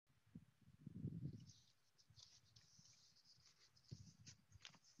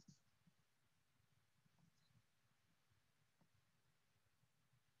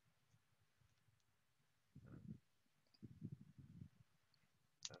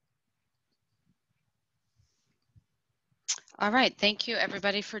All right, thank you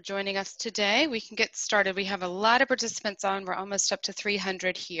everybody for joining us today. We can get started. We have a lot of participants on. We're almost up to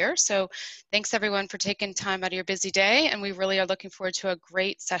 300 here. So thanks everyone for taking time out of your busy day, and we really are looking forward to a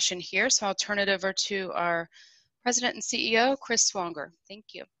great session here. So I'll turn it over to our President and CEO, Chris Swonger. Thank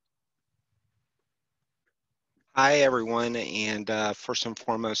you. Hi everyone, and first and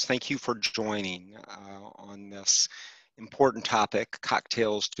foremost, thank you for joining on this important topic,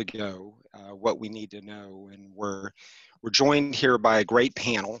 cocktails to go, what we need to know. And we're joined here by a great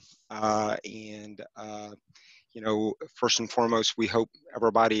panel, you know, first and foremost, we hope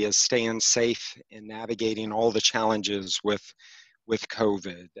everybody is staying safe and navigating all the challenges with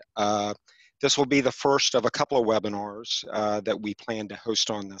COVID. This will be the first of a couple of webinars that we plan to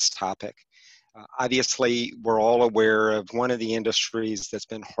host on this topic. Obviously, we're all aware of one of the industries that's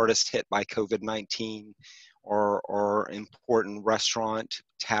been hardest hit by COVID-19 or important restaurant,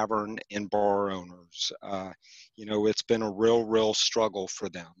 tavern, and bar owners. You know, it's been a real struggle for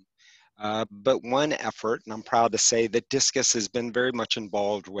them. But one effort, and I'm proud to say that Discus has been very much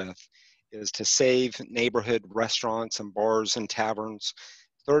involved with, is to save neighborhood restaurants and bars and taverns.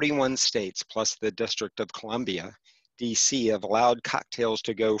 31 states plus the District of Columbia, DC, have allowed cocktails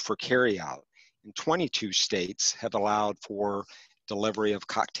to go for carryout, and 22 states have allowed for delivery of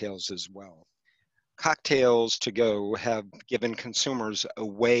cocktails as well. Cocktails to go have given consumers a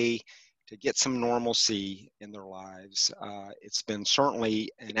way to get some normalcy in their lives. It's been certainly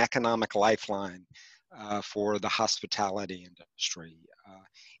an economic lifeline for the hospitality industry.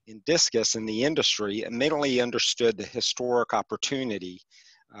 In Discus, in the industry, immediately understood the historic opportunity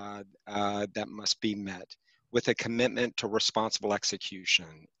that must be met with a commitment to responsible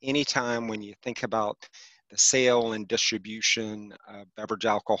execution. Anytime when you think about the sale and distribution of beverage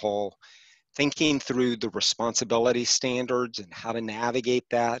alcohol, thinking through the responsibility standards and how to navigate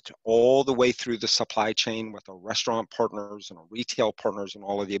that all the way through the supply chain with our restaurant partners and our retail partners and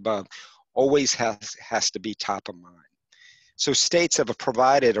all of the above always has to be top of mind. So states have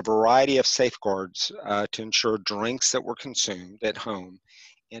provided a variety of safeguards to ensure drinks that were consumed at home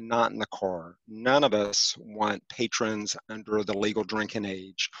and not in the car. None of us want patrons under the legal drinking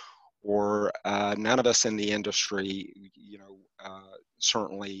age, or none of us in the industry, you know,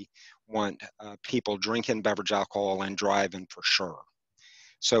 certainly want people drinking beverage alcohol and driving for sure.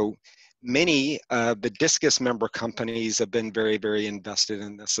 So many of the Discus member companies have been very invested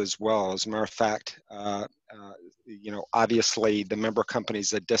in this as well. As a matter of fact, you know, obviously the member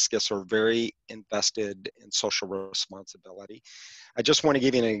companies at Discus are very invested in social responsibility. I just want to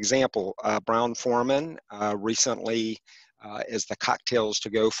give you an example. Brown-Forman recently, as the cocktails to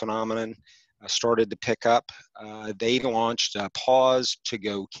go phenomenon started to pick up, they launched a Pause to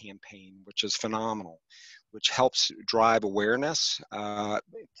Go campaign, which is phenomenal, which helps drive awareness,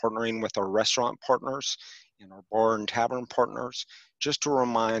 partnering with our restaurant partners and our bar and tavern partners, just to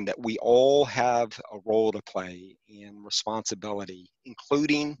remind that we all have a role to play in responsibility,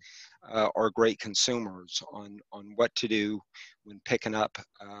 including our great consumers on what to do when picking up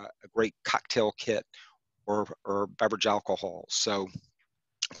a great cocktail kit or beverage alcohol. So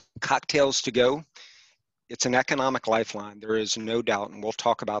cocktails to go, it's an economic lifeline. There is no doubt, and we'll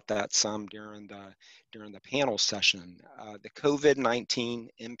talk about that some during the panel session. The COVID-19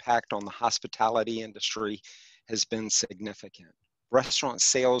 impact on the hospitality industry has been significant. Restaurant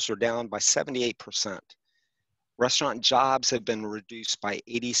sales are down by 78%. Restaurant jobs have been reduced by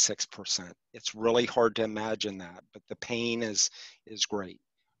 86%. It's really hard to imagine that, but the pain is great.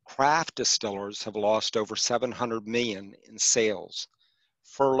 Craft distillers have lost over $700 million in sales,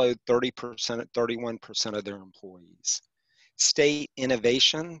 furloughed 31% of their employees. State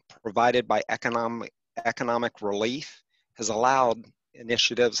innovation provided by economic relief has allowed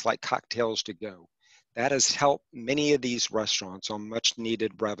initiatives like Cocktails to Go. That has helped many of these restaurants on much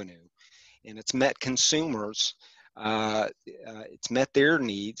needed revenue. And it's met consumers, it's met their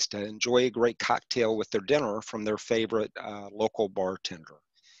needs to enjoy a great cocktail with their dinner from their favorite local bartender.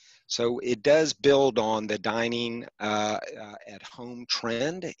 So it does build on the dining at home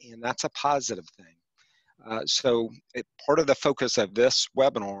trend, and that's a positive thing. So part of the focus of this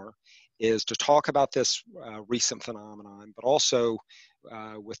webinar is to talk about this recent phenomenon, but also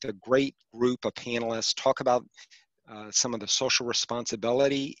with a great group of panelists, talk about some of the social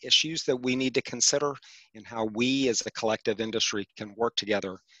responsibility issues that we need to consider and how we as a collective industry can work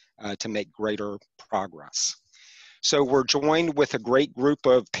together to make greater progress. So we're joined with a great group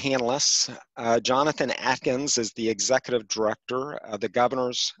of panelists. Jonathan Adkins is the Executive Director of the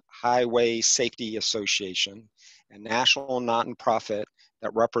Governor's Highway Safety Association, a national nonprofit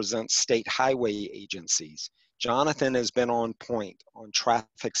that represents state highway agencies. Jonathan has been on point on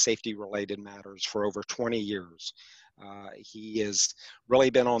traffic safety related matters for over 20 years. He has really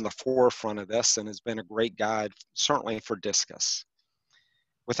been on the forefront of this and has been a great guide, certainly for Discus.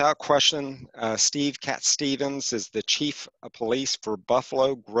 Without question, Steve Casstevens is the Chief of Police for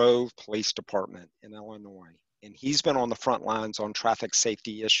Buffalo Grove Police Department in Illinois. And he's been on the front lines on traffic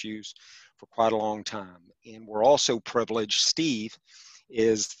safety issues for quite a long time. And we're also privileged, Steve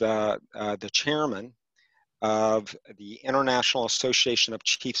is the chairman of the International Association of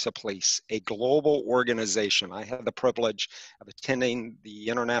Chiefs of Police, a global organization. I had the privilege of attending the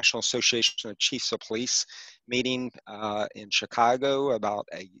International Association of Chiefs of Police meeting in Chicago about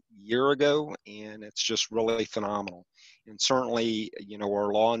a year ago, and it's just really phenomenal. And certainly, you know,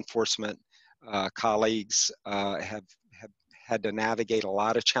 our law enforcement colleagues have had to navigate a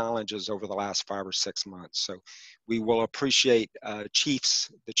lot of challenges over the last 5 or 6 months. So we will appreciate the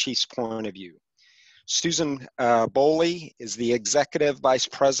chief's point of view. Suzanne Bohle is the Executive Vice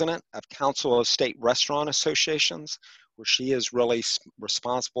President of Council of State Restaurant Associations, where she is really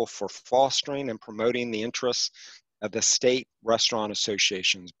responsible for fostering and promoting the interests of the state restaurant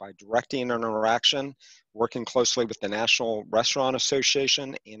associations by directing interaction, working closely with the National Restaurant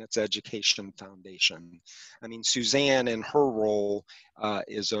Association and its Education Foundation. I mean, Suzanne in her role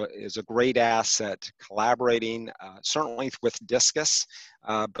is a great asset, collaborating certainly with Discus,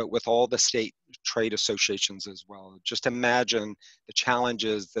 but with all the state trade associations as well. Just imagine the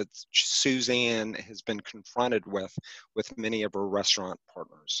challenges that Suzanne has been confronted with many of her restaurant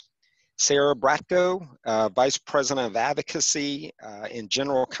partners. Sarah Bratko, Vice President of Advocacy and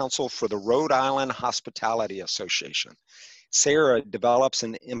General Counsel for the Rhode Island Hospitality Association. Sarah develops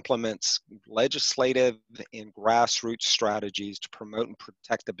and implements legislative and grassroots strategies to promote and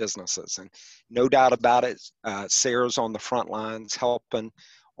protect the businesses. And no doubt about it, Sarah's on the front lines helping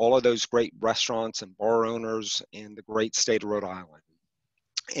all of those great restaurants and bar owners in the great state of Rhode Island.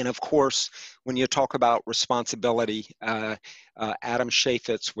 And of course, when you talk about responsibility, Adam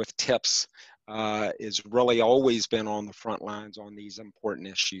Chaffetz with TIPS is really always been on the front lines on these important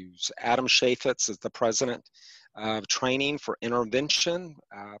issues. Adam Chaffetz is the president of Training for Intervention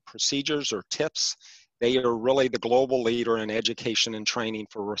Procedures, or TIPS. They are really the global leader in education and training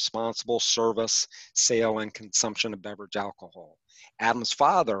for responsible service, sale, and consumption of beverage alcohol. Adam's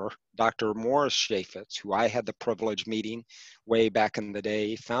father, Dr. Morris Chaffetz, who I had the privilege meeting way back in the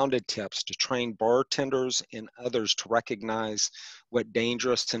day, founded TIPS to train bartenders and others to recognize what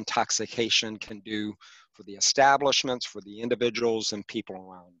dangerous intoxication can do for the establishments, for the individuals and people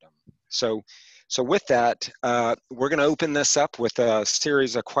around them. So with that, we're going to open this up with a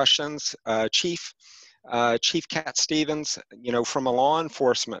series of questions. Chief Casstevens, you know, from a law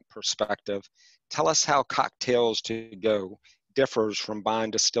enforcement perspective, tell us how Cocktails to Go differs from buying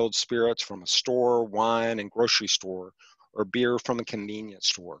distilled spirits from a store, wine and grocery store, or beer from a convenience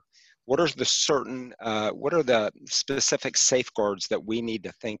store. What are the specific safeguards that we need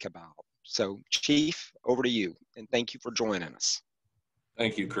to think about? So Chief, over to you, and thank you for joining us.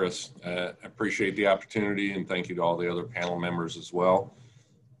 Thank you, Chris. I appreciate the opportunity, and thank you to all the other panel members as well.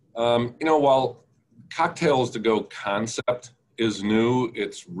 You know, while Cocktails to Go concept is new,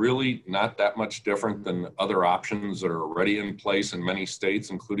 it's really not that much different than other options that are already in place in many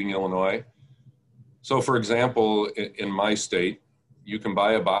states, including Illinois. So for example, in my state, you can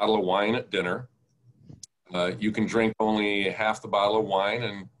buy a bottle of wine at dinner. You can drink only half the bottle of wine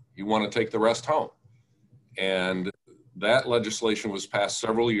and you want to take the rest home. And that legislation was passed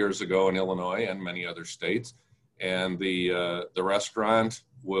several years ago in Illinois and many other states. And the restaurant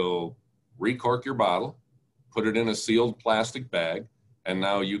will recork your bottle, put it in a sealed plastic bag, and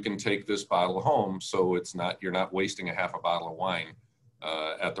now you can take this bottle home, so you're not wasting a half a bottle of wine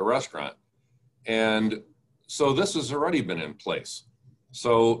at the restaurant. And so this has already been in place.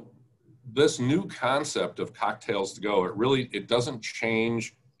 So this new concept of Cocktails to Go, it doesn't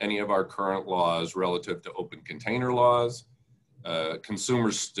change any of our current laws relative to open container laws.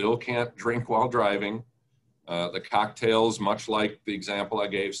 Consumers still can't drink while driving. The cocktails, much like the example I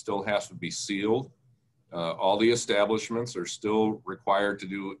gave, still has to be sealed. All the establishments are still required to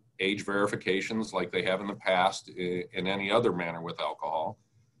do age verifications like they have in the past in any other manner with alcohol.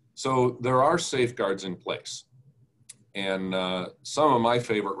 So there are safeguards in place. And some of my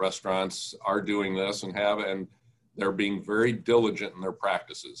favorite restaurants are doing this and they're being very diligent in their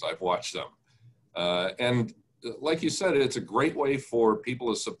practices. I've watched them. And like you said, it's a great way for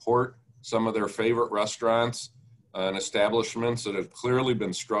people to support some of their favorite restaurants and establishments that have clearly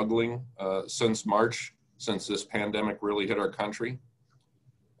been struggling since March, since this pandemic really hit our country.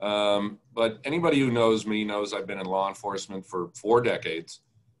 But anybody who knows me knows I've been in law enforcement for 4 decades,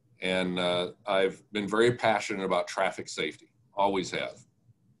 and I've been very passionate about traffic safety, always have.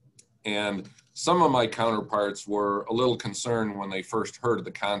 And some of my counterparts were a little concerned when they first heard of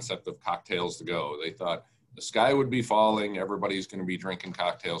the concept of cocktails to go. They thought the sky would be falling, everybody's going to be drinking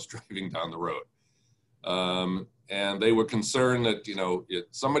cocktails driving down the road. And they were concerned that, you know,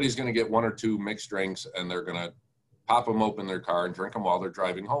 somebody's going to get one or two mixed drinks and they're going to pop them open in their car and drink them while they're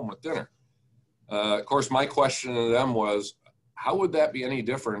driving home with dinner. Of course, my question to them was, how would that be any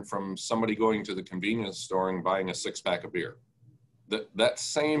different from somebody going to the convenience store and buying a 6-pack of beer? That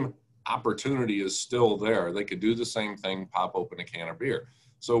same opportunity is still there. They could do the same thing, pop open a can of beer.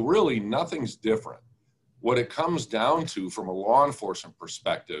 So really nothing's different. What it comes down to from a law enforcement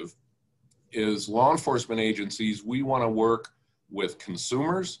perspective is law enforcement agencies, we want to work with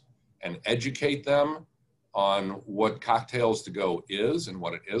consumers and educate them on what cocktails to go is and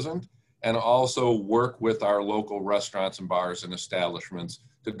what it isn't, and also work with our local restaurants and bars and establishments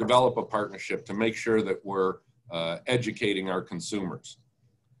to develop a partnership to make sure that we're educating our consumers.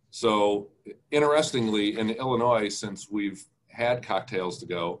 So interestingly, in Illinois, since we've had cocktails to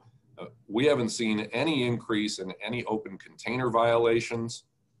go, we haven't seen any increase in any open container violations.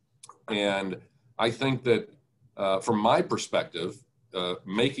 And I think that from my perspective,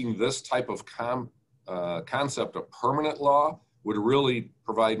 making this type of concept a permanent law would really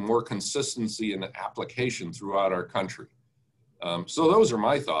provide more consistency in the application throughout our country. So those are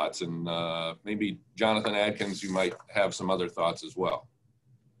my thoughts, and maybe Jonathan Adkins, you might have some other thoughts as well.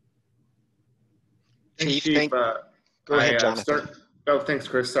 Thanks, Chief. Go ahead, Jonathan. Thanks,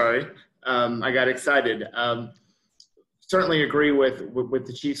 Chris. Sorry, I got excited. Certainly agree with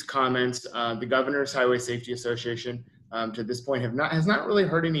the Chief's comments. The Governor's Highway Safety Association, to this point, has not really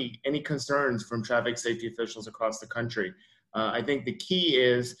heard any concerns from traffic safety officials across the country. I think the key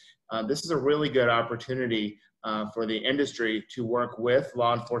is this is a really good opportunity for the industry to work with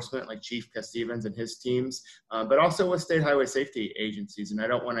law enforcement like Chief Casstevens and his teams, but also with state highway safety agencies. And I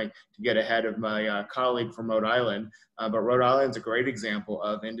don't want to get ahead of my colleague from Rhode Island, but Rhode Island's a great example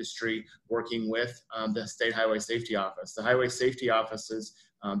of industry working with the State Highway Safety Office. The highway safety offices,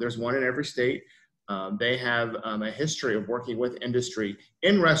 there's one in every state. They have a history of working with industry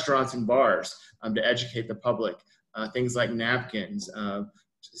in restaurants and bars to educate the public. Things like napkins,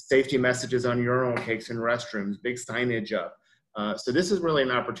 safety messages on urinal cakes in restrooms, big signage up. So this is really an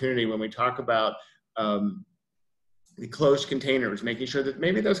opportunity when we talk about the closed containers, making sure that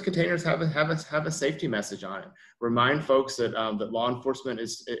maybe those containers have a safety message on it. Remind folks that that law enforcement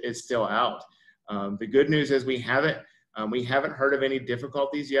is still out. The good news is we haven't heard of any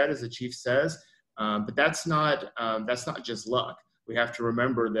difficulties yet, as the Chief says, but that's not just luck. We have to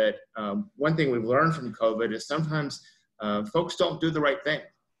remember that one thing we've learned from COVID is sometimes folks don't do the right thing.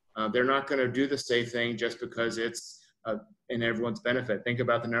 They're not going to do the safe thing just because it's in everyone's benefit. Think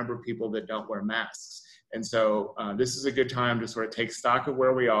about the number of people that don't wear masks. And so this is a good time to sort of take stock of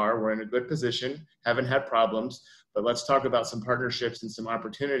where we are. We're in a good position, haven't had problems, but let's talk about some partnerships and some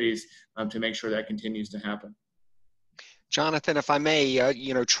opportunities to make sure that continues to happen. Jonathan, if I may,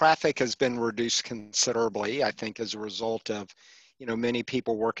 traffic has been reduced considerably, I think, as a result of, many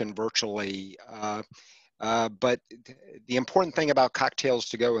people working virtually. But the important thing about cocktails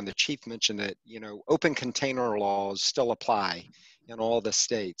to go, and the Chief mentioned that, open container laws still apply in all the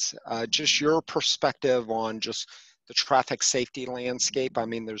states. Just your perspective on just the traffic safety landscape. I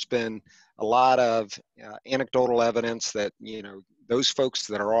mean, there's been a lot of anecdotal evidence that, those folks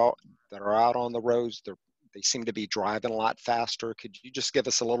that are out on the roads, they seem to be driving a lot faster. Could you just give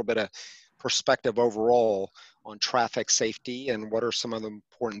us a little bit of perspective overall on traffic safety, and what are some of the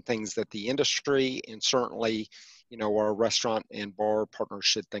important things that the industry and certainly, our restaurant and bar partners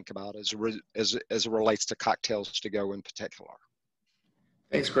should think about as it relates to cocktails to go in particular?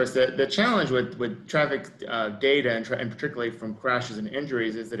 Thanks, Chris. The challenge with traffic data, and particularly from crashes and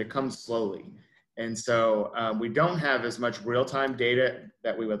injuries, is that it comes slowly. And so we don't have as much real-time data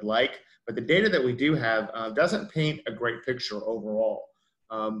that we would like, but the data that we do have doesn't paint a great picture overall.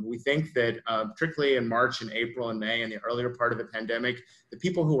 We think that particularly in March and April and May and the earlier part of the pandemic, the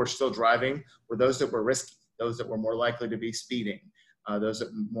people who were still driving were those that were risky, those that were more likely to be speeding, those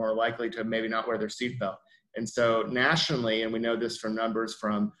that were more likely to maybe not wear their seatbelt. And so nationally, and we know this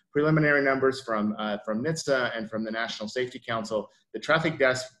from preliminary numbers from NHTSA and from the National Safety Council, the traffic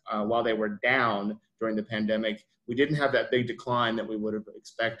deaths, while they were down during the pandemic, we didn't have that big decline that we would have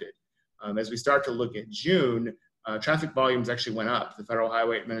expected. As we start to look at June, traffic volumes actually went up. The Federal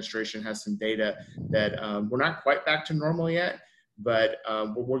Highway Administration has some data that we're not quite back to normal yet, but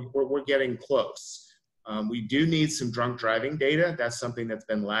we're getting close. We do need some drunk driving data. That's something that's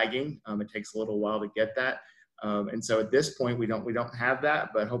been lagging. It takes a little while to get that. And so at this point, we don't have that,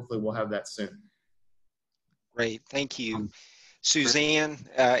 but hopefully we'll have that soon. Great, thank you. Suzanne,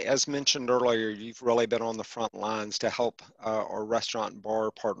 as mentioned earlier, you've really been on the front lines to help our restaurant and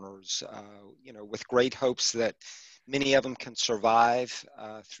bar partners, with great hopes that many of them can survive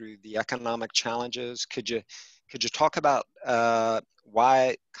through the economic challenges. Could you talk about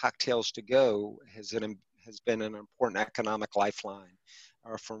why Cocktails to Go has been an important economic lifeline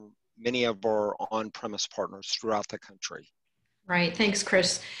for many of our on-premise partners throughout the country? Right. Thanks,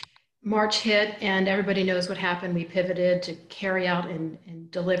 Chris. March hit and everybody knows what happened. We pivoted to carry out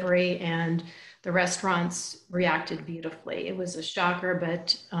and delivery, and the restaurants reacted beautifully. It was a shocker,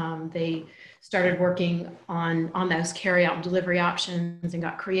 but they started working on those carry out and delivery options and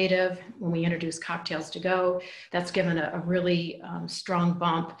got creative when we introduced Cocktails to Go. That's given a really strong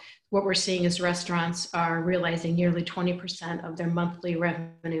bump. What we're seeing is restaurants are realizing nearly 20% of their monthly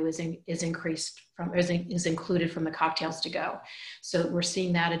revenue is included from the Cocktails to Go. So we're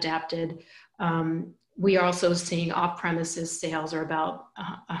seeing that adapted. We are also seeing off-premises sales are about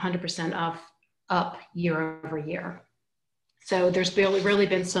 100% up year over year. So there's really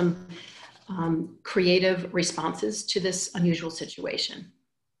been some creative responses to this unusual situation.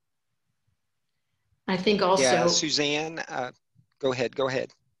 I think also— Yeah, Suzanne, go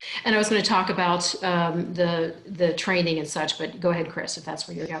ahead. And I was going to talk about the training and such, but go ahead, Chris, if that's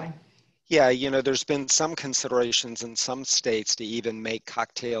where you're going. Yeah, there's been some considerations in some states to even make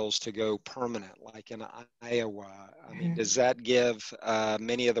Cocktails to Go permanent, like in Iowa. I mean, does that give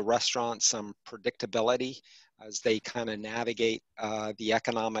many of the restaurants some predictability as they kind of navigate the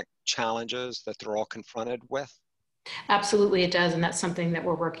economic challenges that they're all confronted with? Absolutely, it does, and that's something that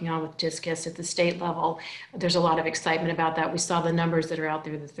we're working on with DISCUS at the state level. There's a lot of excitement about that. We saw the numbers that are out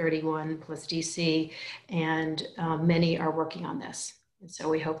there, the 31 plus DC, and many are working on this. And so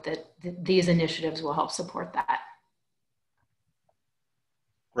we hope that these initiatives will help support that.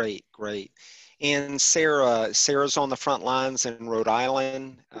 Great. And Sarah's on the front lines in Rhode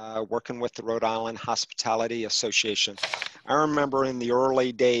Island, working with the Rhode Island Hospitality Association. I remember in the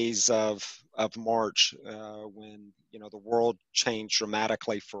early days of March when the world changed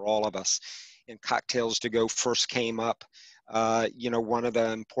dramatically for all of us, and Cocktails to Go first came up. One of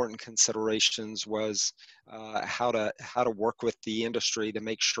the important considerations was how to work with the industry to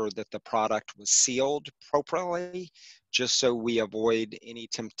make sure that the product was sealed properly, just so we avoid any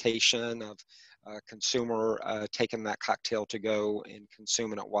temptation of consumer taking that cocktail to go and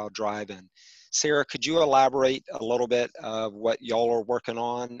consuming it while driving. Sarah, could you elaborate a little bit of what y'all are working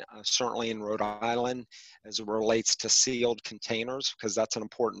on, certainly in Rhode Island, as it relates to sealed containers, because that's an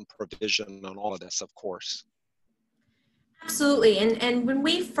important provision on all of this, of course. Absolutely. And when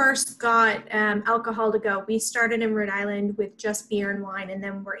we first got alcohol to go, we started in Rhode Island with just beer and wine, and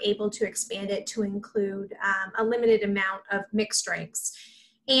then we're able to expand it to include a limited amount of mixed drinks.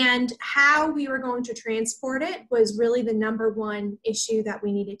 And how we were going to transport it was really the #1 issue that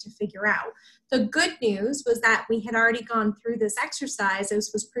we needed to figure out. The good news was that we had already gone through this exercise,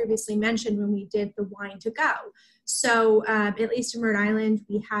 as was previously mentioned, when we did the wine to go. So at least in Rhode Island,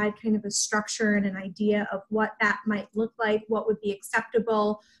 we had kind of a structure and an idea of what that might look like, what would be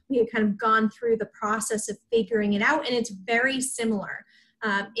acceptable. We had kind of gone through the process of figuring it out, and it's very similar.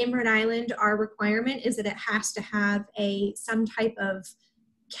 In Rhode Island, our requirement is that it has to have some type of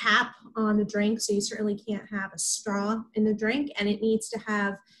cap on the drink, so you certainly can't have a straw in the drink, and it needs to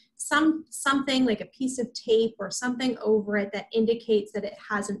have something like a piece of tape or something over it that indicates that it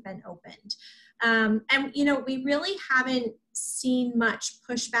hasn't been opened. And we really haven't seen much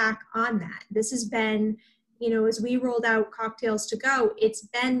pushback on that. This has been, as we rolled out Cocktails to Go, it's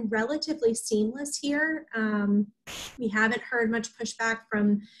been relatively seamless here. We haven't heard much pushback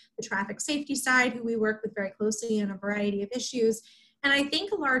from the traffic safety side, who we work with very closely on a variety of issues. And I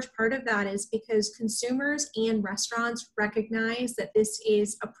think a large part of that is because consumers and restaurants recognize that this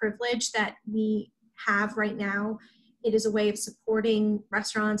is a privilege that we have right now. It is a way of supporting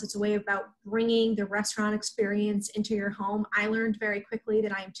restaurants. It's a way about bringing the restaurant experience into your home. I learned very quickly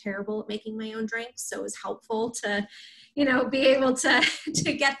that I am terrible at making my own drinks, so it was helpful to, be able to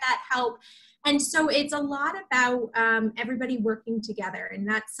get that help. And so it's a lot about everybody working together, and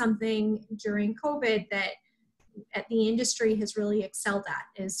that's something during COVID that the industry has really excelled at,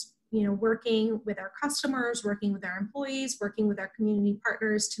 is working with our customers, working with our employees, working with our community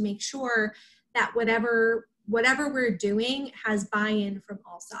partners to make sure that whatever we're doing has buy-in from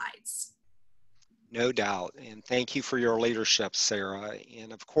all sides. No doubt, and thank you for your leadership, Sarah.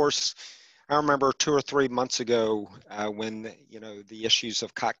 And of course, I remember 2 or 3 months ago when the issues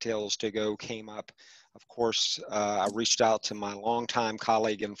of Cocktails to Go came up. Of course, I reached out to my longtime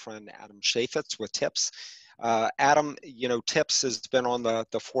colleague and friend Adam Chaffetz with TIPS. Adam, TIPS has been on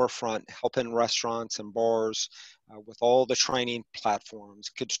the forefront, helping restaurants and bars with all the training platforms.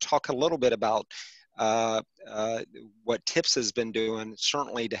 Could you talk a little bit about what TIPS has been doing,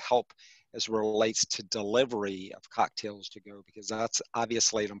 certainly to help as relates to delivery of cocktails to go, because that's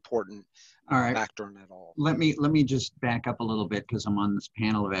obviously an important factor in it all. Let me just back up a little bit, because I'm on this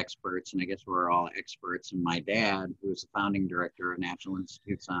panel of experts, and I guess we're all experts. And my dad, who is the founding director of National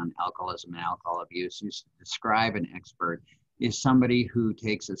Institutes on Alcoholism and Alcohol Abuse, used to describe an expert is somebody who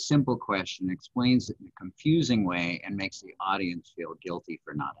takes a simple question, explains it in a confusing way, and makes the audience feel guilty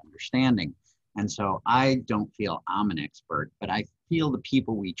for not understanding. And so I don't feel I'm an expert, but I feel the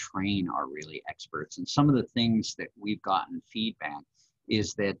people we train are really experts. And some of the things that we've gotten feedback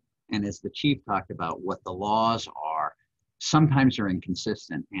is that, and as the chief talked about, what the laws are, sometimes are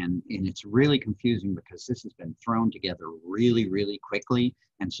inconsistent. And it's really confusing because this has been thrown together really, really quickly.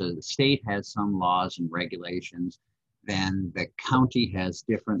 And so the state has some laws and regulations, then the county has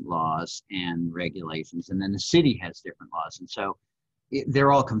different laws and regulations, and then the city has different laws. And so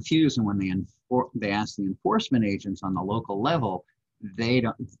they're all confused, and when they ask the enforcement agents on the local level, they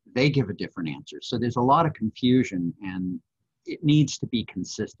give a different answer. So there's a lot of confusion, and it needs to be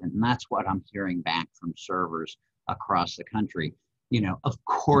consistent. And that's what I'm hearing back from servers across the country. You know, of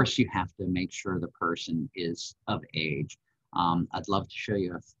course you have to make sure the person is of age. I'd love to show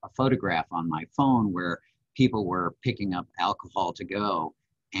you a photograph on my phone where people were picking up alcohol to go,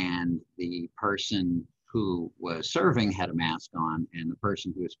 and the person who was serving had a mask on, and the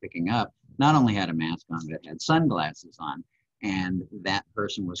person who was picking up not only had a mask on, but had sunglasses on. And that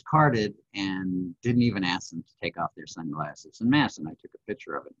person was carded and didn't even ask them to take off their sunglasses and masks. And I took a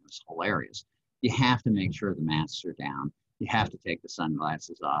picture of it. It was hilarious. You have to make sure the masks are down. You have to take the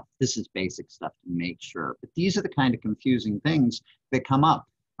sunglasses off. This is basic stuff to make sure. But these are the kind of confusing things that come up.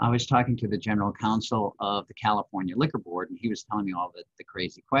 I was talking to the general counsel of the California Liquor Board, and he was telling me all the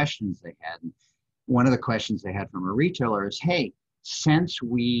crazy questions they had. And one of the questions they had from a retailer is, hey, since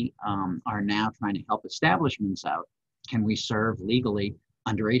we are now trying to help establishments out, can we serve legally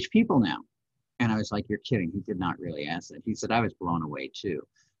underage people now? And I was like, you're kidding. He did not really ask that. He said, I was blown away too.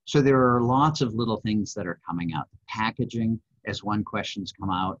 So there are lots of little things that are coming out. Packaging, as one question's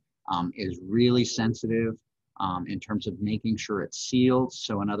come out, is really sensitive in terms of making sure it's sealed.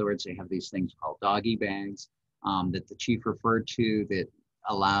 So in other words, they have these things called doggy bags that the chief referred to that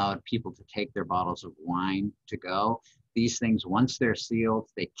allowed people to take their bottles of wine to go. These things, once they're sealed,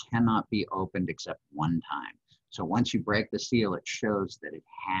 they cannot be opened except one time. So once you break the seal, it shows that it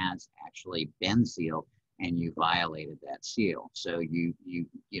has actually been sealed and you violated that seal. So you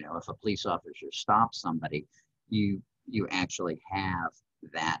know, if a police officer stops somebody, you actually have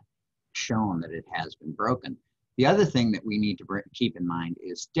that shown that it has been broken. The other thing that we need to keep in mind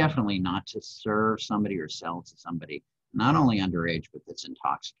is definitely not to serve somebody or sell to somebody, not only underage, but that's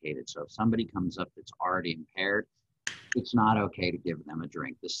intoxicated. So if somebody comes up that's already impaired, it's not okay to give them a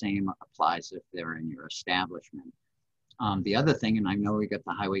drink. The same applies if they're in your establishment. The other thing, and I know we got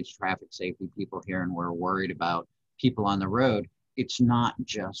the highways traffic safety people here and we're worried about people on the road, it's not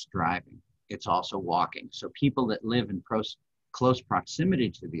just driving, it's also walking. So people that live in close proximity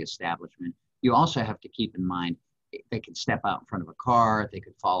to the establishment, you also have to keep in mind, they could step out in front of a car, they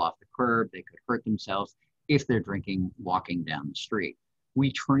could fall off the curb, they could hurt themselves if they're drinking, walking down the street.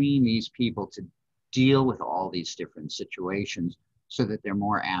 We train these people to deal with all these different situations so that they're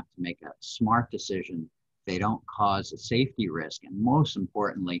more apt to make a smart decision. They don't cause a safety risk. And most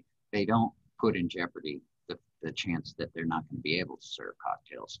importantly, they don't put in jeopardy the chance that they're not going to be able to serve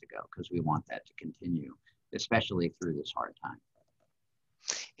cocktails to go, because we want that to continue, especially through this hard time.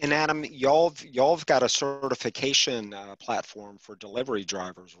 And Adam, y'all've got a certification platform for delivery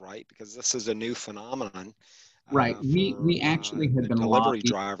drivers, right? Because this is a new phenomenon. Right. We actually had been delivery lobbied.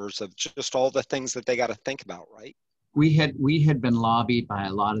 drivers of just all the things that they got to think about, right? We had been lobbied by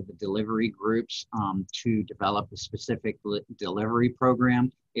a lot of the delivery groups to develop a specific delivery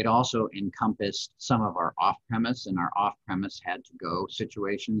program. It also encompassed some of our off-premise, and our off-premise had to go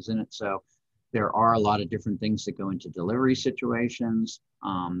situations in it. So there are a lot of different things that go into delivery situations.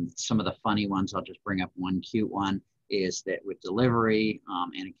 Some of the funny ones, I'll just bring up one cute one, is that with delivery,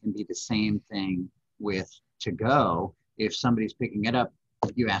 and it can be the same thing with to go, if somebody's picking it up,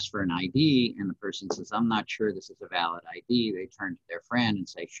 you ask for an ID and the person says, I'm not sure this is a valid ID. They turn to their friend and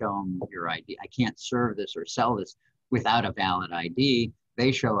say, show them your ID. I can't serve this or sell this without a valid ID.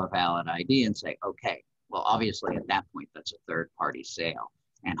 They show a valid ID and say, okay, well, obviously at that point, that's a third party sale.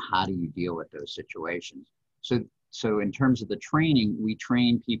 And how do you deal with those situations? So in terms of the training, we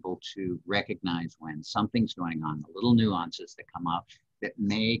train people to recognize when something's going on, the little nuances that come up that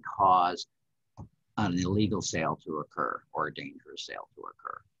may cause an illegal sale to occur or a dangerous sale to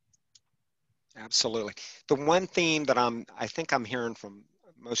occur. Absolutely. The one theme that I think I'm hearing from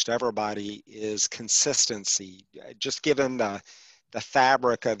most everybody is consistency. Just given the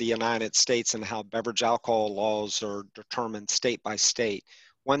fabric of the United States and how beverage alcohol laws are determined state by state,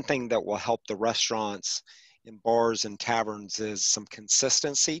 one thing that will help the restaurants in bars and taverns is some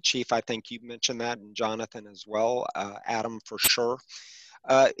consistency. Chief, I think you mentioned that, and Jonathan as well, Adam for sure.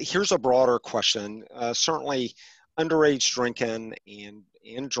 Here's a broader question. Certainly, underage drinking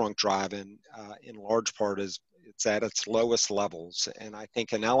and drunk driving, in large part, it's at its lowest levels. And I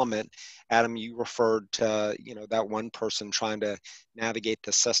think an element, Adam, you referred to, that one person trying to navigate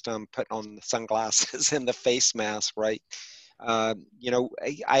the system, putting on the sunglasses and the face mask, right? I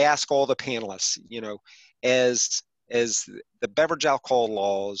ask all the panelists, as the beverage alcohol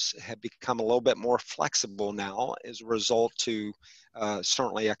laws have become a little bit more flexible now as a result to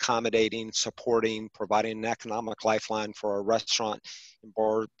certainly accommodating, supporting, providing an economic lifeline for our restaurant and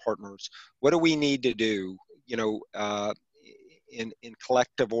bar partners. What do we need to do, in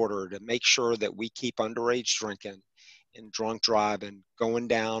collective order to make sure that we keep underage drinking and drunk driving going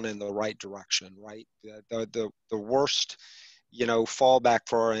down in the right direction, right? The worst fallback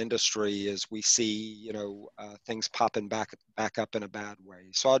for our industry is we see, things popping back up in a bad way.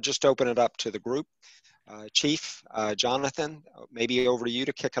 So I'll just open it up to the group. Chief, Jonathan, maybe over to you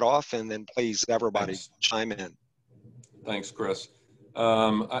to kick it off, and then please everybody chime in. Thanks, Chris.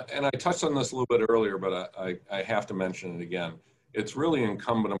 And I touched on this a little bit earlier, but I have to mention it again. It's really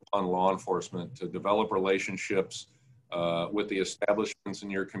incumbent upon law enforcement to develop relationships with the establishments in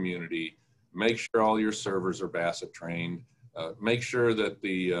your community. Make sure all your servers are Bassett trained. Make sure that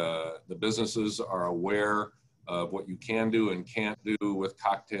the businesses are aware of what you can do and can't do with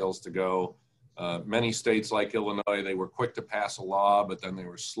cocktails to go. Many states like Illinois, they were quick to pass a law, but then they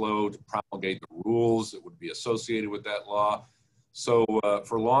were slow to promulgate the rules that would be associated with that law. So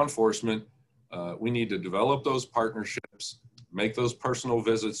for law enforcement, we need to develop those partnerships, make those personal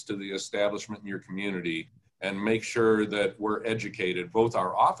visits to the establishment in your community, and make sure that we're educated. Both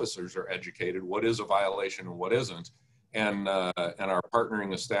our officers are educated, what is a violation and what isn't, and our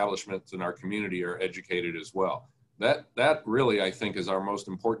partnering establishments in our community are educated as well. That really, I think, is our most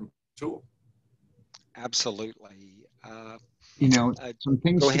important tool. Absolutely. Some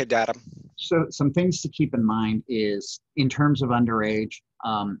things. Go ahead, Adam. So some things to keep in mind is in terms of underage,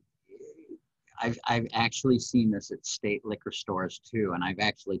 I've actually seen this at state liquor stores too, and I've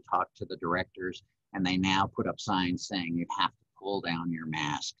actually talked to the directors, and they now put up signs saying you have to pull down your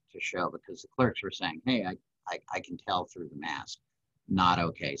mask to show, because the clerks were saying, hey, I can tell through the mask. Not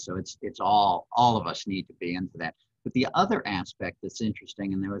okay. So it's all of us need to be into that. But the other aspect that's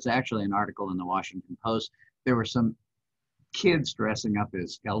interesting, and there was actually an article in the Washington Post, there were some kids dressing up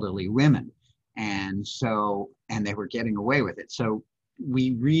as elderly women. And they were getting away with it. So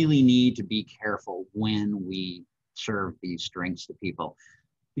we really need to be careful when we serve these drinks to people.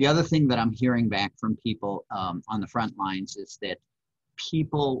 The other thing that I'm hearing back from people on the front lines is that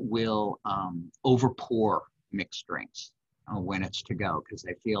people will overpour mixed drinks when it's to go because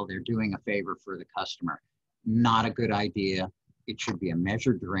they feel they're doing a favor for the customer. Not a good idea. It should be a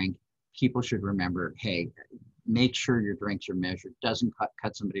measured drink. People should remember, hey, make sure your drinks are measured. Doesn't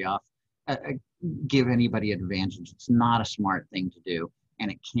cut somebody off, give anybody advantage. It's not a smart thing to do, and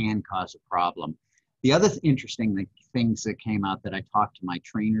it can cause a problem. The other interesting things that came out that I talked to my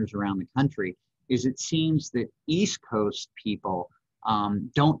trainers around the country is it seems that East Coast people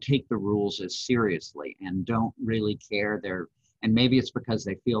don't take the rules as seriously and don't really care. And maybe it's because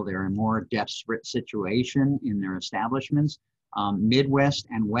they feel they're in a more desperate situation in their establishments. Midwest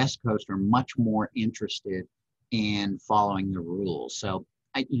and West Coast are much more interested in following the rules. So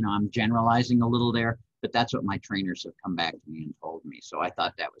I'm generalizing a little there, but that's what my trainers have come back to me and told me. So I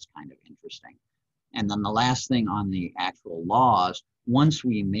thought that was kind of interesting. And then the last thing on the actual laws, once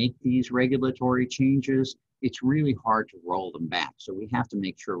we make these regulatory changes, it's really hard to roll them back. So we have to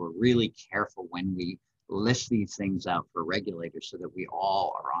make sure we're really careful when we list these things out for regulators so that we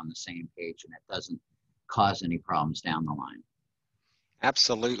all are on the same page and it doesn't cause any problems down the line.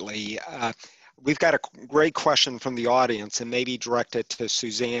 Absolutely. We've got a great question from the audience and maybe direct it to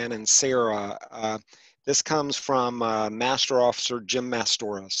Suzanne and Sarah. This comes from Master Officer Jim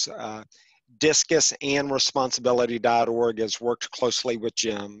Mastoris. Discus and responsibility.org has worked closely with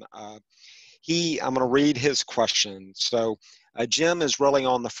Jim. I'm going to read his question. So Jim is really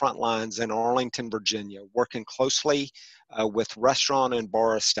on the front lines in Arlington, Virginia, working closely with restaurant and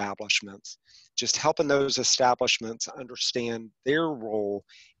bar establishments, just helping those establishments understand their role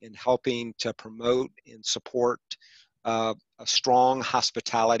in helping to promote and support a strong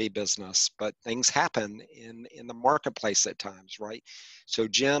hospitality business, but things happen in the marketplace at times, right? So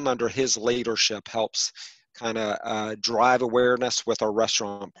Jim, under his leadership, helps kind of drive awareness with our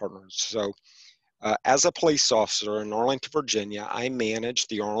restaurant partners. So as a police officer in Arlington, Virginia, I manage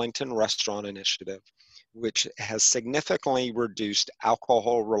the Arlington Restaurant Initiative, which has significantly reduced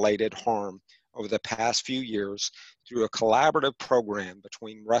alcohol-related harm over the past few years through a collaborative program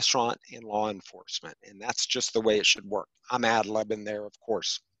between restaurant and law enforcement. And that's just the way it should work. I'm ad-libbing there, of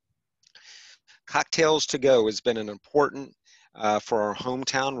course. Cocktails to Go has been an important for our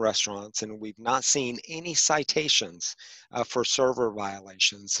hometown restaurants, and we've not seen any citations for server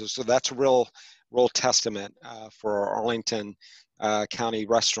violations. So that's a real testament for our Arlington County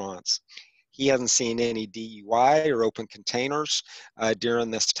restaurants. He hasn't seen any DUI or open containers during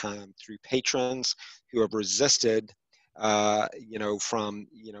this time through patrons who have resisted, from,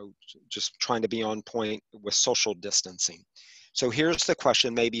 just trying to be on point with social distancing. So here's the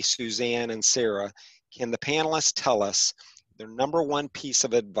question, maybe Suzanne and Sarah, can the panelists tell us their number one piece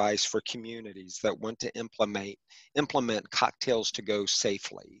of advice for communities that want to implement cocktails to go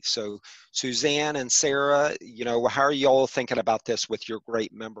safely? So Suzanne and Sarah, how are y'all thinking about this with your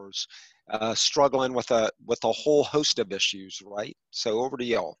great members struggling with a whole host of issues, right? So over to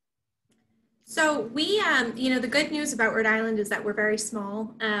y'all. So we, the good news about Rhode Island is that we're very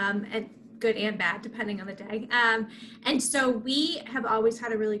small, and good and bad, depending on the day. And so we have always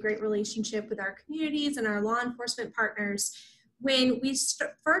had a really great relationship with our communities and our law enforcement partners. When we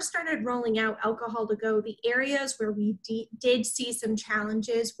first started rolling out alcohol to go, the areas where we did see some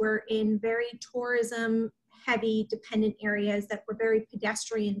challenges were in very tourism heavy dependent areas that were very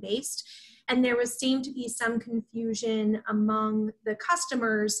pedestrian based. And there seemed to be some confusion among the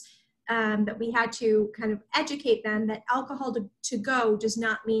customers that we had to kind of educate them that alcohol to go does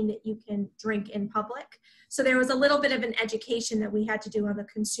not mean that you can drink in public. So there was a little bit of an education that we had to do on the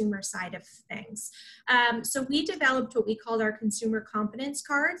consumer side of things. So we developed what we called our consumer confidence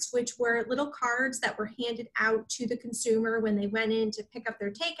cards, which were little cards that were handed out to the consumer when they went in to pick up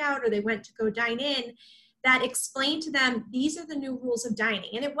their takeout or they went to go dine in, that explained to them, these are the new rules of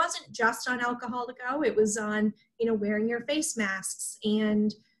dining. And it wasn't just on alcohol to go, it was on, wearing your face masks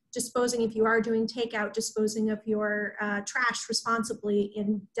and disposing, if you are doing takeout, disposing of your trash responsibly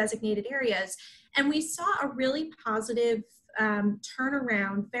in designated areas. And we saw a really positive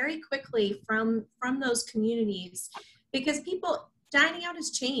turnaround very quickly from those communities, because dining out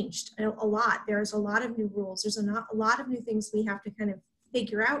has changed a lot. There's a lot of new rules. There's a lot of new things we have to kind of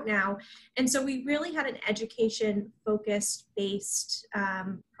figure out now. And so we really had an education focused based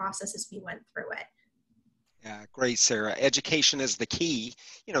process as we went through it. Yeah, great, Sarah. Education is the key.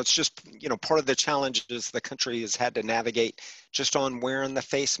 It's just, part of the challenges the country has had to navigate just on wearing the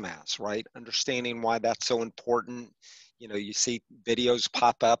face mask, right? Understanding why that's so important. You see videos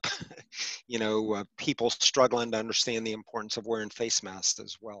pop up, people struggling to understand the importance of wearing face masks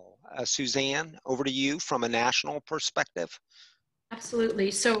as well. Suzanne, over to you from a national perspective. Absolutely.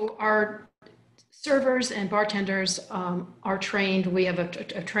 So our servers and bartenders are trained. We have a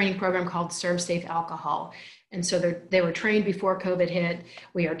training program called Serve Safe Alcohol. And so they were trained before COVID hit.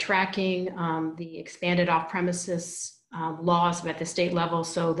 We are tracking the expanded off-premises laws at the state level,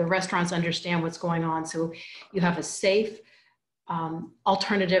 so the restaurants understand what's going on. So you have a safe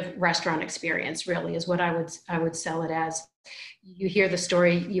alternative restaurant experience, really, is what I would sell it as. You hear the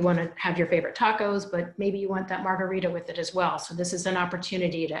story, you want to have your favorite tacos, but maybe you want that margarita with it as well. So this is an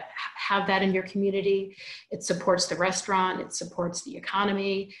opportunity to have that in your community. It supports the restaurant, it supports the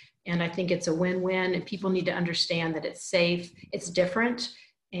economy, and I think it's a win-win, and people need to understand that it's safe, it's different,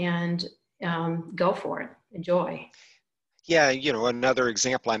 and go for it, enjoy. Yeah, another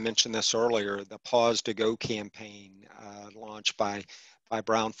example, I mentioned this earlier, the Pause to Go campaign launched by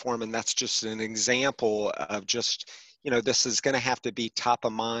Brown-Forman. That's just an example of just, this is going to have to be top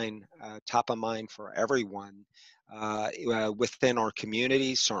of mind for everyone within our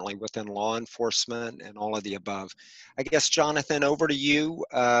communities, certainly within law enforcement and all of the above. I guess, Jonathan, over to you.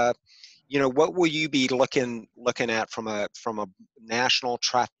 What will you be looking at from a national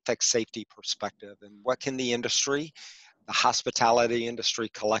traffic safety perspective, and what can the industry, the hospitality industry,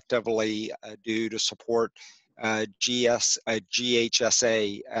 collectively do to support GHSA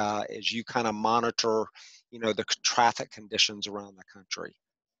as you kind of monitor, the traffic conditions around the country?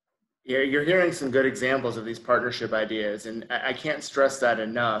 Yeah, you're hearing some good examples of these partnership ideas, and I can't stress that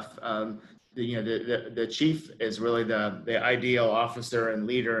enough. The chief is really the ideal officer and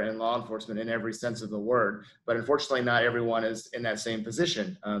leader in law enforcement in every sense of the word, but unfortunately not everyone is in that same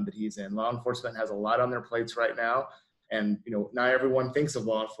position that he's in. Law enforcement has a lot on their plates right now, and not everyone thinks of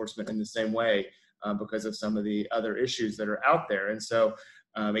law enforcement in the same way. because of some of the other issues that are out there. And so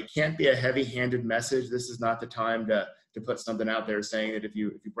it can't be a heavy-handed message. This is not the time to put something out there saying that if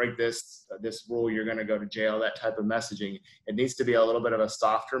you break this rule, you're going to go to jail, that type of messaging. It needs to be a little bit of a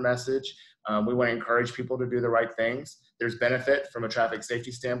softer message. We want to encourage people to do the right things. There's benefit from a traffic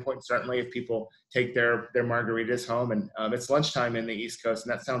safety standpoint, certainly if people take their margaritas home, and it's lunchtime in the East Coast,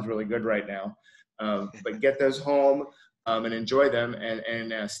 and that sounds really good right now. But get those home and enjoy them,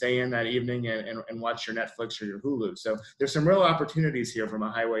 and stay in that evening and watch your Netflix or your Hulu. So there's some real opportunities here from a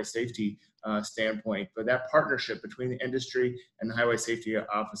highway safety standpoint, but that partnership between the industry and the highway safety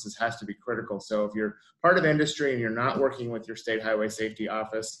offices has to be critical. So if you're part of industry and you're not working with your state highway safety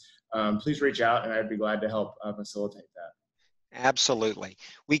office, please reach out, and I'd be glad to help facilitate that. Absolutely.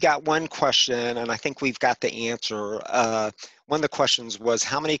 We got one question, and I think we've got the answer. One of the questions was,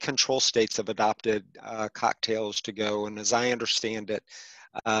 how many control states have adopted cocktails to go? And as I understand it,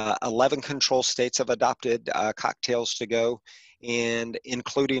 11 control states have adopted cocktails to go, and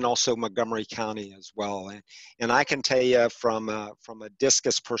including also Montgomery County as well. And I can tell you from a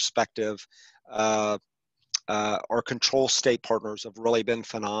Discus perspective, our control state partners have really been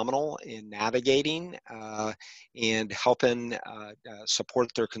phenomenal in navigating and helping support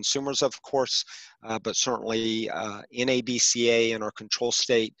their consumers, of course, but certainly NABCA and our control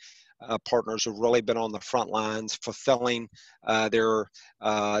state partners have really been on the front lines, fulfilling their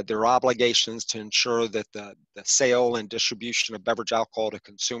obligations to ensure that the sale and distribution of beverage alcohol to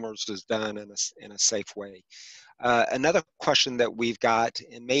consumers is done in a safe way. Another question that we've got,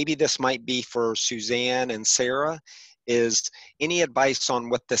 and maybe this might be for Suzanne and Sarah, is any advice on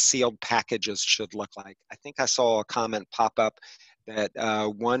what the sealed packages should look like? I think I saw a comment pop up that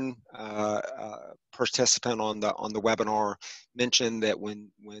one participant on the webinar mentioned that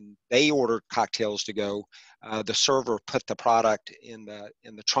when they ordered cocktails to go, the server put the product in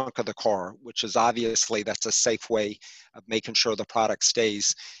the trunk of the car, which is obviously, that's a safe way of making sure the product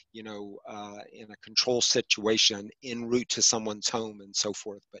stays, in a control situation en route to someone's home and so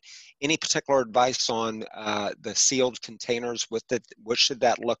forth. But any particular advice on the sealed containers? What should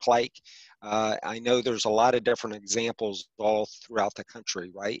that look like? I know there's a lot of different examples all throughout the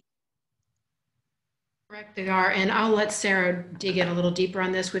country, right? Correct, they are. And I'll let Sarah dig in a little deeper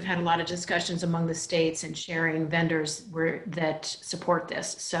on this. We've had a lot of discussions among the states and sharing vendors that support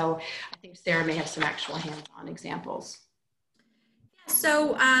this. So I think Sarah may have some actual hands-on examples.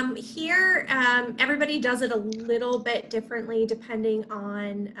 So here, everybody does it a little bit differently depending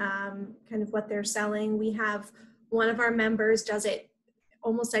on kind of what they're selling. We have one of our members does it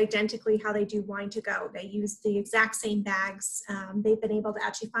almost identically how they do wine to go. They use the exact same bags. They've been able to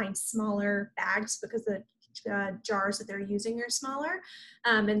actually find smaller bags because the jars that they're using are smaller.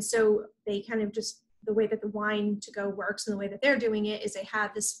 And so they kind of just, the way that the wine to go works and the way that they're doing it is they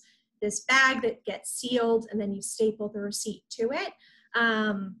have this bag that gets sealed and then you staple the receipt to it.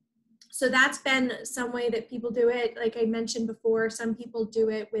 So that's been some way that people do it. Like I mentioned before, some people do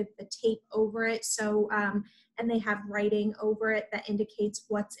it with the tape over it. So, and they have writing over it that indicates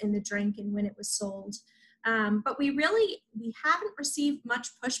what's in the drink and when it was sold. But we haven't received much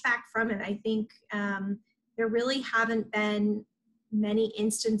pushback from it. I think there really haven't been many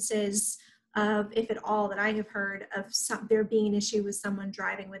instances of, if at all, that I have heard of there being an issue with someone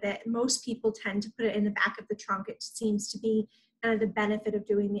driving with it. Most people tend to put it in the back of the trunk. It seems to be kind of the benefit of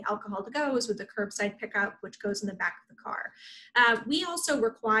doing the alcohol to go is with the curbside pickup, which goes in the back of the car. We also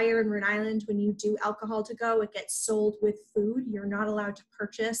require in Rhode Island, when you do alcohol to go, it gets sold with food. You're not allowed to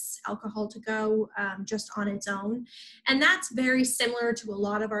purchase alcohol to go just on its own. And that's very similar to a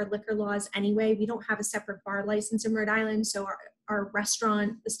lot of our liquor laws anyway. We don't have a separate bar license in Rhode Island, so our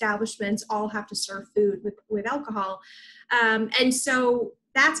restaurant establishments all have to serve food with alcohol. And so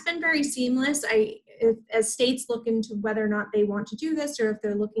that's been very seamless. As states look into whether or not they want to do this, or if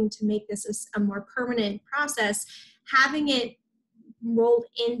they're looking to make this a more permanent process, having it rolled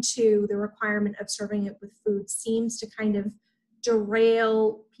into the requirement of serving it with food seems to kind of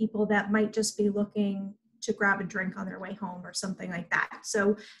derail people that might just be looking to grab a drink on their way home or something like that.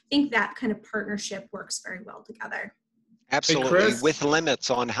 So I think that kind of partnership works very well together. Absolutely, with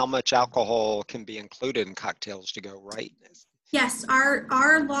limits on how much alcohol can be included in cocktails to go, right? Yes,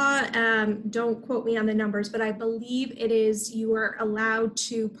 our law, don't quote me on the numbers, but I believe it is you are allowed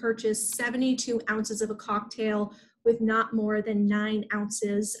to purchase 72 ounces of a cocktail with not more than 9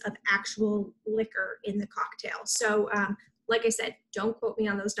 ounces of actual liquor in the cocktail. So like I said, don't quote me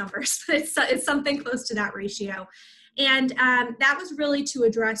on those numbers, but it's something close to that ratio. And that was really to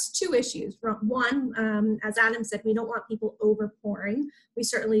address two issues. One, as Adam said, we don't want people over pouring. We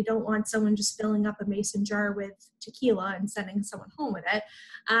certainly don't want someone just filling up a mason jar with tequila and sending someone home with it.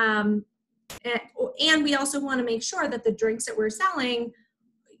 And we also want to make sure that the drinks that we're selling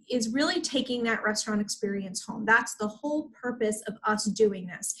is really taking that restaurant experience home. That's the whole purpose of us doing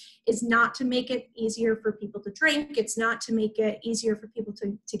this, is not to make it easier for people to drink. It's not to make it easier for people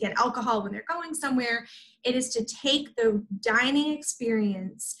to get alcohol when they're going somewhere. It is to take the dining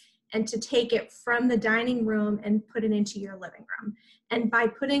experience and to take it from the dining room and put it into your living room. And by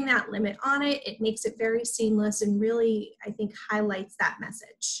putting that limit on it, it makes it very seamless and really, I think, highlights that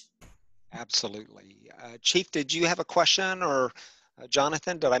message. Absolutely. Chief, did you have a question, or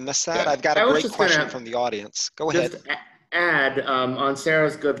Jonathan, did I miss that? Yeah, I've got a great question from the audience. Go ahead. Just add on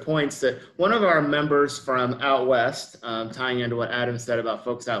Sarah's good points that one of our members from out west, tying into what Adam said about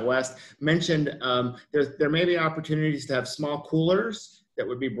folks out west, mentioned there may be opportunities to have small coolers that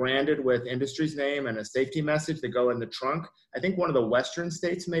would be branded with industry's name and a safety message that go in the trunk. I think one of the western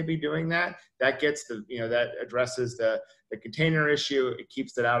states may be doing that. That gets the, that addresses the container issue. It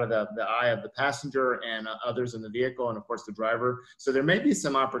keeps it out of the eye of the passenger and others in the vehicle, and of course the driver. So there may be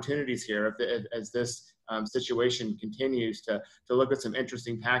some opportunities here as this situation continues to look at some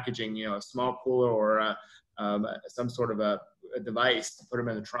interesting packaging, a small cooler or some sort of a device to put them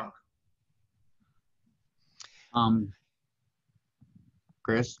in the trunk.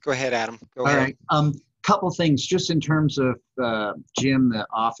 Chris? Go ahead, Adam. Go ahead. All right. Couple things just in terms of Jim, the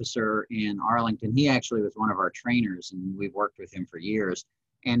officer in Arlington. He actually was one of our trainers, and we've worked with him for years.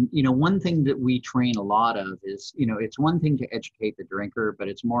 And, one thing that we train a lot of is, it's one thing to educate the drinker, but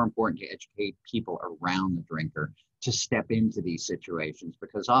it's more important to educate people around the drinker to step into these situations,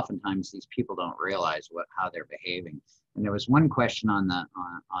 because oftentimes these people don't realize how they're behaving. And there was one question on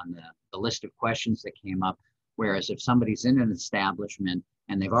the list of questions that came up, whereas if somebody's in an establishment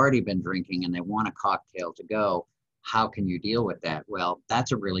and they've already been drinking and they want a cocktail to go, how can you deal with that? Well,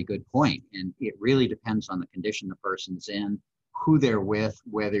 that's a really good point. And it really depends on the condition the person's in, who they're with,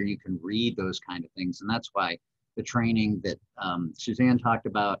 whether you can read those kind of things. And that's why the training that Suzanne talked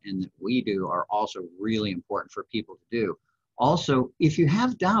about and that we do are also really important for people to do. Also, if you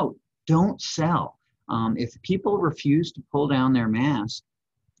have doubt, don't sell. If people refuse to pull down their mask,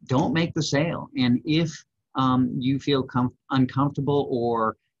 don't make the sale. And if you feel uncomfortable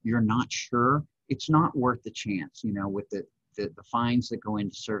or you're not sure, it's not worth the chance, with the fines that go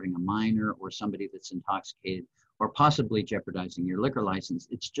into serving a minor or somebody that's intoxicated or possibly jeopardizing your liquor license.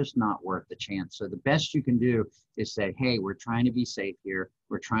 It's just not worth the chance. So the best you can do is say, hey, we're trying to be safe here.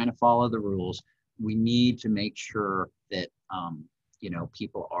 We're trying to follow the rules. We need to make sure that,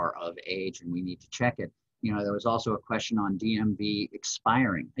 people are of age, and we need to check it. There was also a question on DMV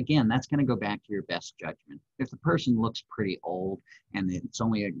expiring. Again, that's going to go back to your best judgment. If the person looks pretty old and it's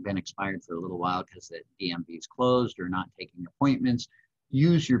only been expired for a little while because the DMV is closed or not taking appointments,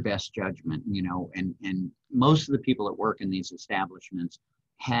 use your best judgment, and most of the people that work in these establishments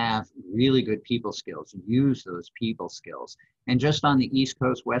have really good people skills. Use those people skills. And just on the East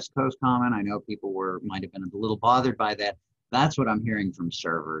Coast, West Coast comment, I know people might have been a little bothered by that. That's what I'm hearing from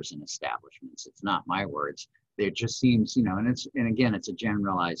servers and establishments. It's not my words. It just seems, and again, it's a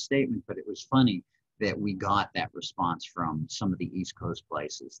generalized statement, but it was funny that we got that response from some of the East Coast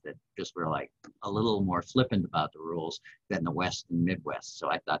places that just were like a little more flippant about the rules than the West and Midwest. So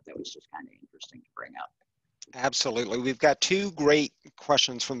I thought that was just kind of interesting to bring up. Absolutely. We've got two great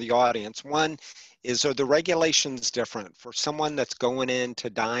questions from the audience. One is, are the regulations different for someone that's going in to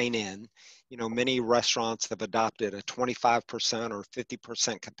dine in? Many restaurants have adopted a 25% or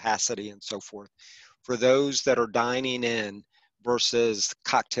 50% capacity and so forth for those that are dining in versus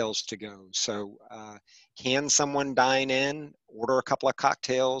cocktails to go. So can someone dine in, order a couple of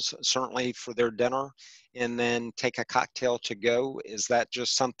cocktails, certainly for their dinner, and then take a cocktail to go? Is that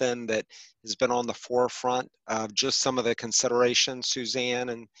just something that has been on the forefront of just some of the considerations, Suzanne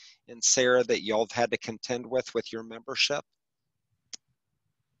and Sarah, that y'all have had to contend with your membership?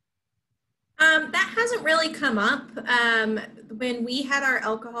 That hasn't really come up. When we had our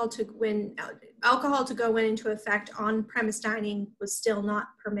alcohol to go went into effect, on-premise dining was still not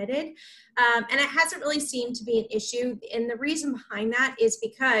permitted. And it hasn't really seemed to be an issue. And the reason behind that is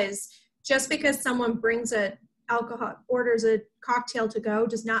because just because someone orders a cocktail to go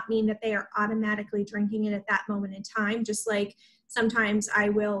does not mean that they are automatically drinking it at that moment in time. Just like sometimes I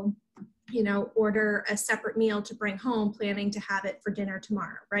will order a separate meal to bring home, planning to have it for dinner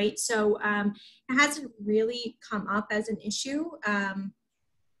tomorrow, right? So it hasn't really come up as an issue,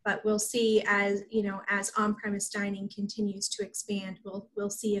 but we'll see as on-premise dining continues to expand, we'll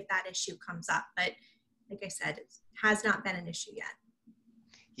see if that issue comes up. But like I said, it has not been an issue yet.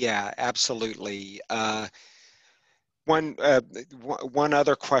 Yeah, absolutely. One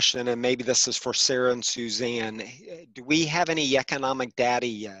other question, and maybe this is for Sarah and Suzanne. One other question, and maybe this is for Sarah and Suzanne. Do we have any economic data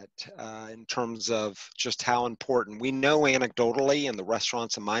yet in terms of just how important? We know anecdotally in the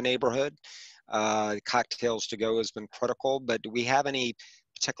restaurants in my neighborhood, cocktails to go has been critical, but do we have any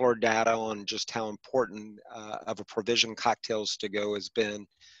particular data on just how important of a provision cocktails to go has been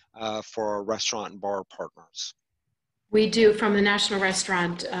for our restaurant and bar partners? We do, from the National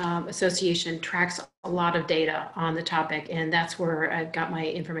Restaurant Association, tracks a lot of data on the topic, and that's where I've got my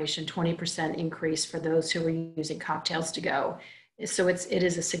information, 20% increase for those who are using cocktails to go. So it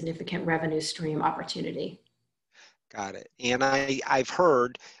is a significant revenue stream opportunity. Got it. And I've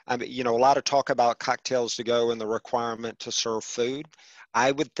heard, you know, a lot of talk about cocktails to go and the requirement to serve food.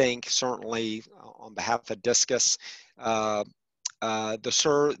 I would think, certainly on behalf of Discus, the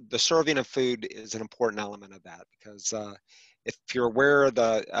serving of food is an important element of that, because if you're aware of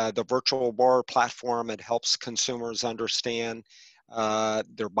the virtual bar platform, it helps consumers understand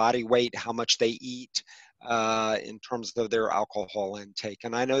their body weight, how much they eat in terms of their alcohol intake.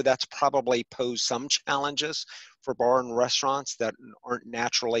 And I know that's probably posed some challenges for bar and restaurants that aren't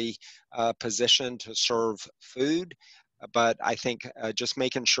naturally positioned to serve food. But I think just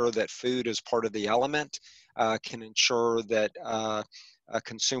making sure that food is part of the element can ensure that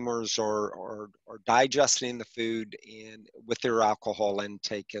consumers are digesting the food and with their alcohol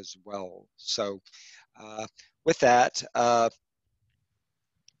intake as well. So with that,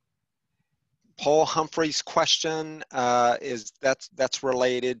 Paul Humphrey's question is that's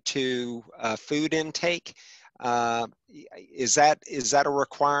related to food intake. Is that a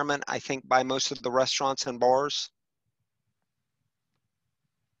requirement, I think, by most of the restaurants and bars?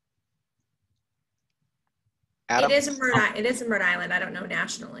 Adam? It is in Rhode Island. I don't know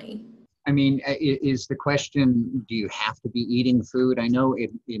nationally. I mean, is the question, do you have to be eating food? I know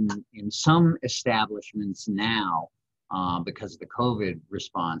in some establishments now, because of the COVID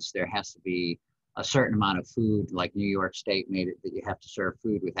response, there has to be a certain amount of food, like New York State made it that you have to serve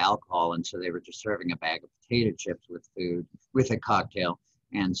food with alcohol. And so they were just serving a bag of potato chips with food, with a cocktail.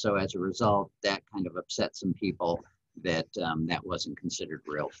 And so as a result, that kind of upset some people that that wasn't considered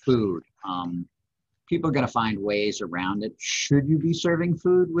real food. People are going to find ways around it. Should you be serving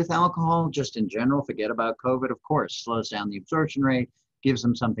food with alcohol? Just in general, forget about COVID. Of course, slows down the absorption rate, gives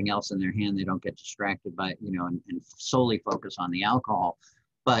them something else in their hand. They don't get distracted by, you know, and solely focus on the alcohol.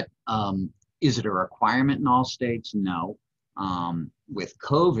 But is it a requirement in all states? No. With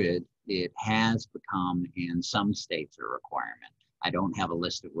COVID, it has become in some states a requirement. I don't have a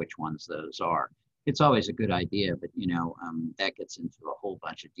list of which ones those are. It's always a good idea, but you know, that gets into a whole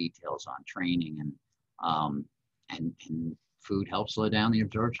bunch of details on training, and food helps slow down the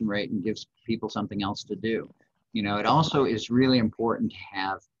absorption rate and gives people something else to do. You know, it also is really important to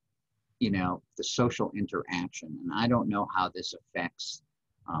have, you know, the social interaction. And I don't know how this affects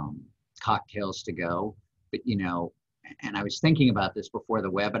cocktails to go, but you know, and I was thinking about this before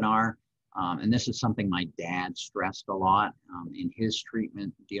the webinar, and this is something my dad stressed a lot in his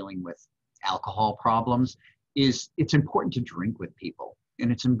treatment dealing with alcohol problems, is it's important to drink with people.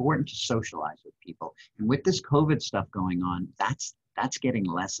 And it's important to socialize with people. And with this COVID stuff going on, that's getting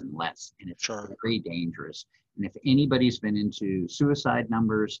less and less, and it's very dangerous. And if anybody's been into suicide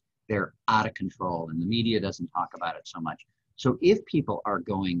numbers, they're out of control, and the media doesn't talk about it so much. So if people are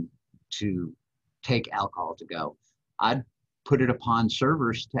going to take alcohol to go, I'd put it upon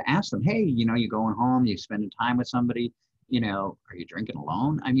servers to ask them, hey, you know, you going home, you spending time with somebody, you know, are you drinking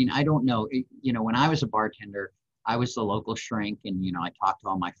alone? I mean, I don't know. You know, when I was a bartender, I was the local shrink, and, you know, I talked to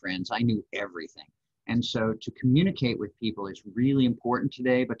all my friends. I knew everything. And so to communicate with people is really important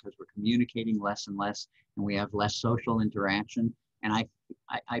today, because we're communicating less and less, and we have less social interaction. And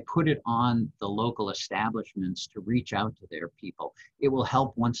I put it on the local establishments to reach out to their people. It will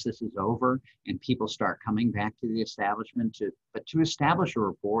help once this is over and people start coming back to the establishment, but to establish a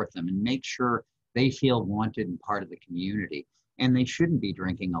rapport with them and make sure they feel wanted and part of the community. And they shouldn't be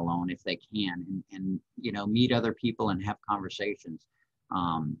drinking alone if they can, and you know, meet other people and have conversations.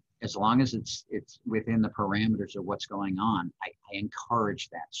 As long as it's within the parameters of what's going on, I encourage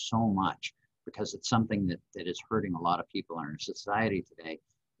that so much, because it's something that is hurting a lot of people in our society today.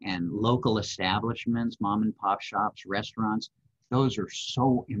 And local establishments, mom and pop shops, restaurants, those are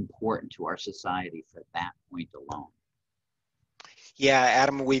so important to our society for that point alone. Yeah,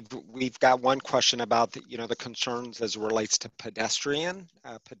 Adam, we've got one question about the concerns as it relates to pedestrian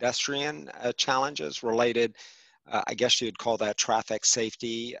challenges related. I guess you'd call that traffic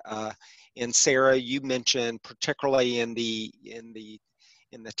safety. And Sarah, you mentioned particularly in the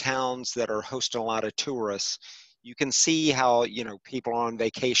towns that are hosting a lot of tourists, you can see how, you know, people are on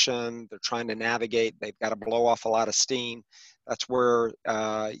vacation, they're trying to navigate, they've got to blow off a lot of steam. That's where,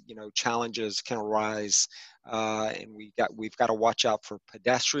 you know, challenges can arise. And we've got to watch out for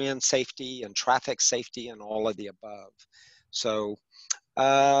pedestrian safety and traffic safety and all of the above. So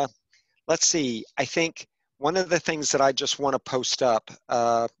let's see, I think one of the things that I just want to post up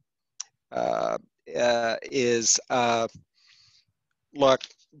is, look,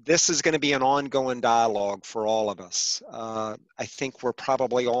 this is going to be an ongoing dialogue for all of us. I think we're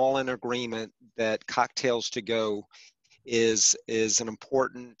probably all in agreement that Cocktails to Go is an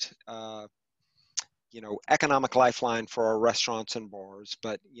important, you know, economic lifeline for our restaurants and bars.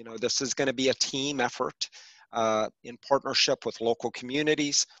 But, you know, this is going to be a team effort in partnership with local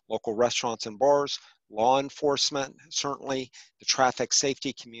communities, local restaurants and bars, law enforcement, certainly the traffic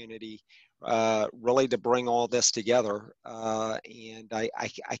safety community, really to bring all this together. And I,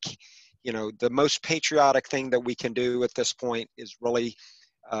 you know, the most patriotic thing that we can do at this point is really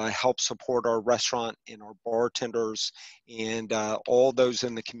help support our restaurant and our bartenders and all those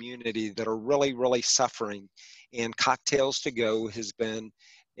in the community that are really, really suffering. And Cocktails to Go has been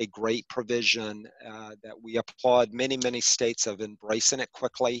a great provision that we applaud. Many, many states have embracing it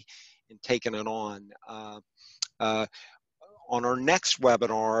quickly and taken it on. On our next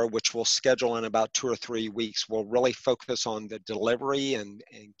webinar, which we'll schedule in about 2 or 3 weeks, we'll really focus on the delivery and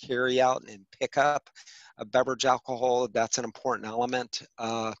carry out and pick up of beverage alcohol. That's an important element.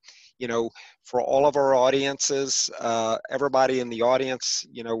 You know, for all of our audiences, everybody in the audience,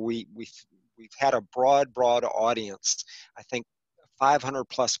 you know, we've had a broad audience. I think 500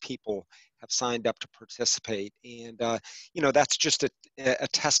 plus people have signed up to participate. And, you know, that's just a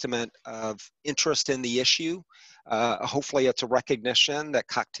testament of interest in the issue. Hopefully it's a recognition that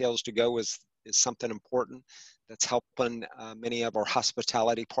Cocktails to Go is something important that's helping many of our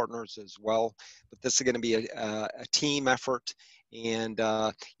hospitality partners as well. But this is going to be a team effort. And,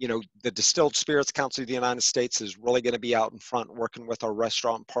 you know, the Distilled Spirits Council of the United States is really going to be out in front working with our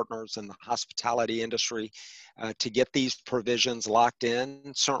restaurant partners and the hospitality industry to get these provisions locked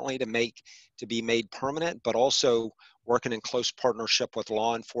in, certainly to be made permanent, but also working in close partnership with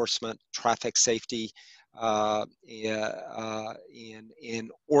law enforcement, traffic safety, and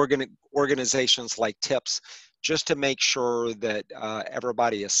organizations like TIPS, just to make sure that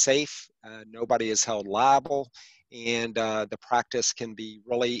everybody is safe, nobody is held liable, and the practice can be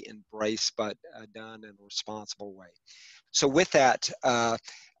really embraced but done in a responsible way. So with that,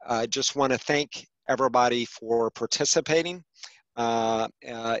 I just want to thank everybody for participating.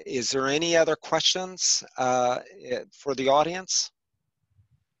 Is there any other questions for the audience?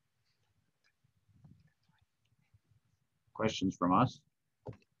 Questions from us?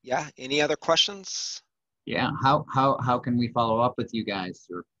 Yeah, any other questions? Yeah, how can we follow up with you guys?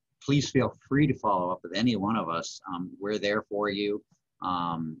 Or please feel free to follow up with any one of us. We're there for you.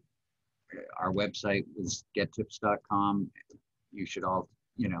 Our website is gettips.com. You should all,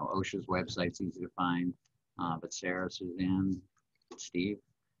 you know, OSHA's website's easy to find. But Sarah, Suzanne, Steve,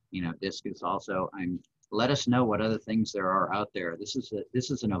 you know, Discus also. Let us know what other things there are out there. This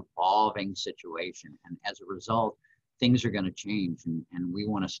is an evolving situation, and as a result, things are going to change, and we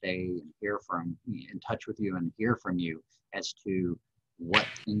want to stay and in touch with you and hear from you as to what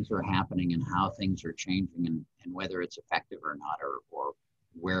things are happening and how things are changing, and whether it's effective or not, or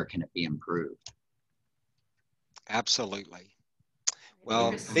where can it be improved. Absolutely.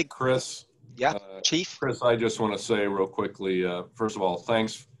 Well, Chris. Yeah, Chief. Chris, I just want to say real quickly, first of all,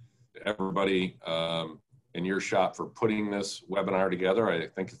 thanks to everybody in your shop for putting this webinar together. I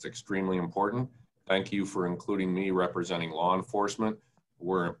think it's extremely important. Thank you for including me representing law enforcement.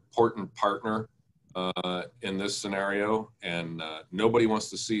 We're an important partner in this scenario, and nobody wants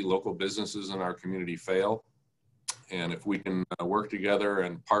to see local businesses in our community fail. And if we can work together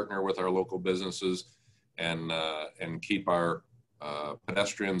and partner with our local businesses and keep our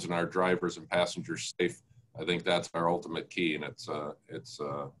pedestrians and our drivers and passengers safe, I think that's our ultimate key. And it's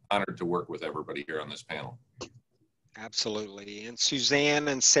honored to work with everybody here on this panel. Absolutely. And Suzanne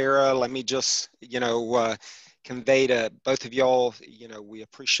and Sarah, let me just, you know, convey to both of y'all, you know, we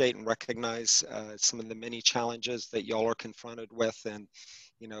appreciate and recognize some of the many challenges that y'all are confronted with. And,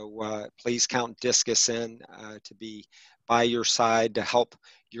 you know, please count Discus in to be by your side to help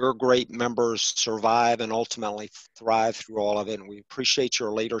your great members survive and ultimately thrive through all of it. And we appreciate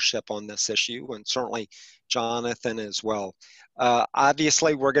your leadership on this issue, and certainly Jonathan as well.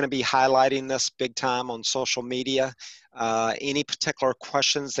 Obviously, we're going to be highlighting this big time on social media. Any particular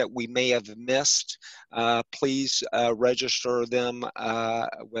questions that we may have missed, please register them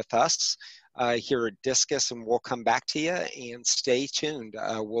with us. here at Discus, and we'll come back to you, and stay tuned.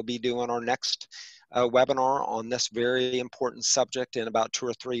 We'll be doing our next webinar on this very important subject in about 2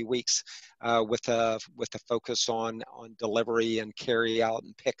 or 3 weeks with a focus on delivery and carry out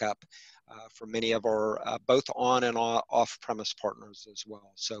and pickup for many of our both on and off-premise partners as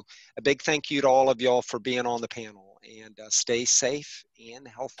well. So a big thank you to all of y'all for being on the panel, and stay safe and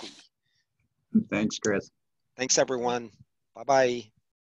healthy. Thanks, Chris. Thanks, everyone. Bye-bye.